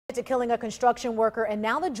To killing a construction worker, and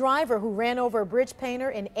now the driver who ran over a bridge painter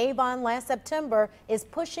in Avon last September is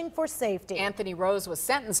pushing for safety. Anthony Rose was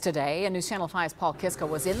sentenced today, and News Channel 5's Paul Kiska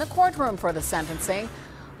was in the courtroom for the sentencing.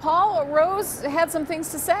 Paul, Rose had some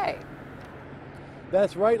things to say.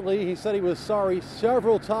 That's right, Lee. He said he was sorry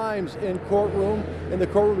several times in the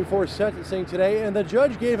courtroom before sentencing today, and the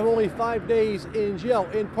judge gave him only 5 days in jail,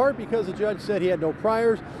 in part because the judge said he had no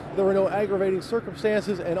priors, there were no aggravating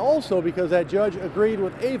circumstances, and also because that judge agreed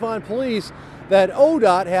with Avon police that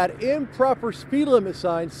ODOT had improper speed limit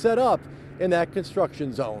signs set up in that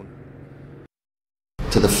construction zone.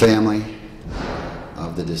 To the family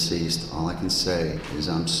of the deceased, all I can say is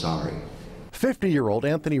I'm sorry. 50-year-old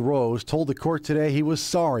Anthony Rose told the court today he was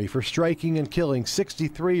sorry for striking and killing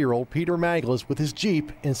 63-year-old Peter Maglis with his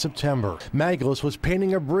Jeep in September. Maglis was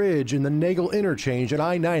painting a bridge in the Nagel interchange at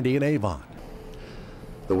I-90 in Avon.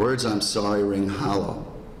 The words I'm sorry ring hollow,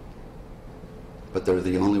 but they're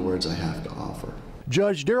the only words I have to offer.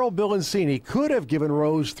 Judge Daryl Bilancini could have given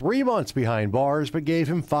Rose 3 months behind bars, but gave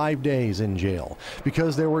him 5 days in jail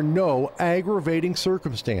because there were no aggravating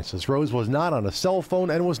circumstances. Rose was not on a cell phone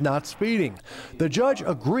and was not speeding. The judge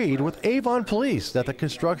agreed with Avon police that the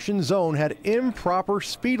construction zone had improper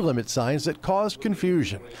speed limit signs that caused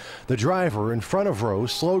confusion. The driver in front of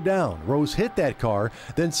Rose slowed down. Rose hit that car,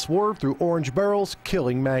 then swerved through orange barrels,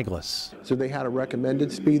 killing Maglis. So they had a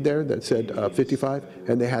recommended speed there that said 55,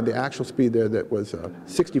 and they had the actual speed there that was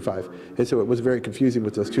 65, and so it was very confusing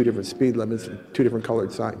with those 2 different speed limits and 2 different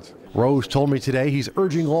colored signs. Rose told me today he's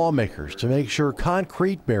urging lawmakers to make sure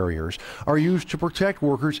concrete barriers are used to protect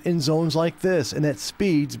workers in zones like this and that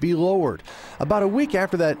speeds be lowered. About a week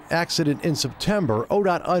after that accident in September,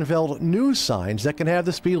 ODOT unveiled new signs that can have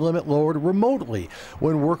the speed limit lowered remotely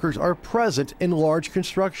when workers are present in large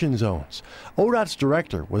construction zones. ODOT's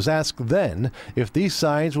director was asked then if these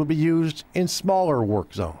signs would be used in smaller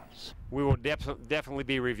work zones. We will definitely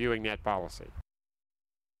be reviewing that policy.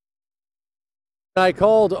 I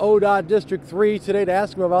called ODOT District 3 today to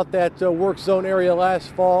ask them about that work zone area last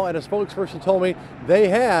fall, and a spokesperson told me they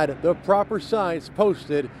had the proper signs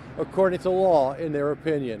posted according to law in their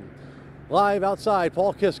opinion. Live outside,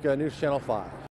 Paul Kiska, News Channel 5.